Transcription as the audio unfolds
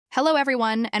Hello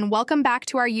everyone, and welcome back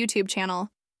to our YouTube channel.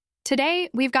 Today,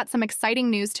 we've got some exciting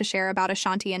news to share about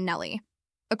Ashanti and Nelly.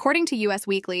 According to US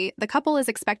Weekly, the couple is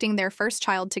expecting their first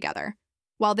child together.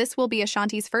 While this will be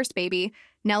Ashanti's first baby,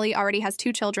 Nelly already has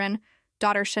two children,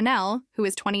 daughter Chanel, who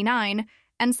is 29,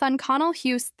 and son Connell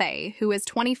Hughes Thay, who is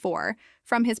 24,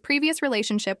 from his previous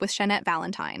relationship with Shanette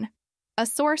Valentine. A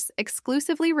source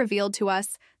exclusively revealed to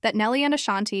us that Nelly and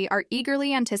Ashanti are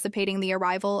eagerly anticipating the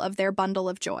arrival of their bundle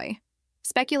of joy.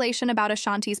 Speculation about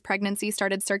Ashanti's pregnancy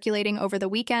started circulating over the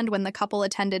weekend when the couple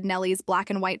attended Nelly's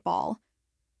black and white ball.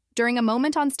 During a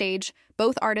moment on stage,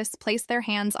 both artists placed their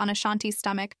hands on Ashanti's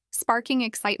stomach, sparking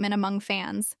excitement among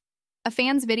fans. A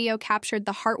fan's video captured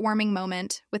the heartwarming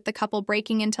moment, with the couple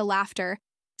breaking into laughter,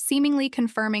 seemingly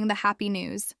confirming the happy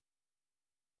news.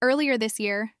 Earlier this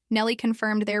year, Nelly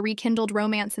confirmed their rekindled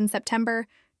romance in September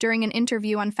during an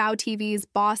interview on FOW TV's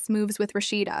Boss Moves with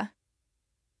Rashida.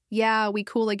 "Yeah, we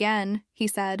cool again," he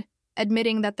said,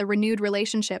 admitting that the renewed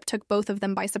relationship took both of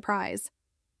them by surprise.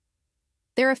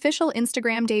 Their official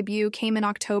Instagram debut came in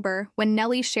October when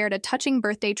Nelly shared a touching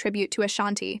birthday tribute to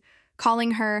Ashanti,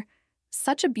 calling her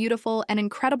such a beautiful and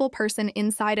incredible person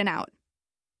inside and out.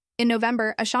 In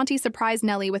November, Ashanti surprised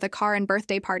Nelly with a car and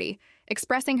birthday party,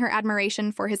 expressing her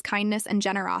admiration for his kindness and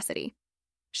generosity.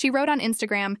 She wrote on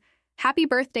Instagram, "Happy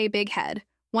birthday, Big Head,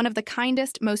 one of the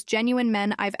kindest, most genuine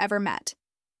men I've ever met."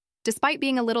 Despite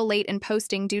being a little late in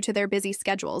posting due to their busy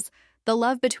schedules, the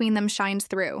love between them shines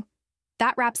through.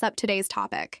 That wraps up today's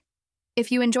topic.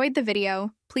 If you enjoyed the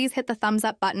video, please hit the thumbs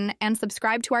up button and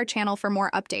subscribe to our channel for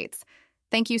more updates.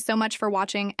 Thank you so much for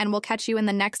watching, and we'll catch you in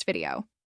the next video.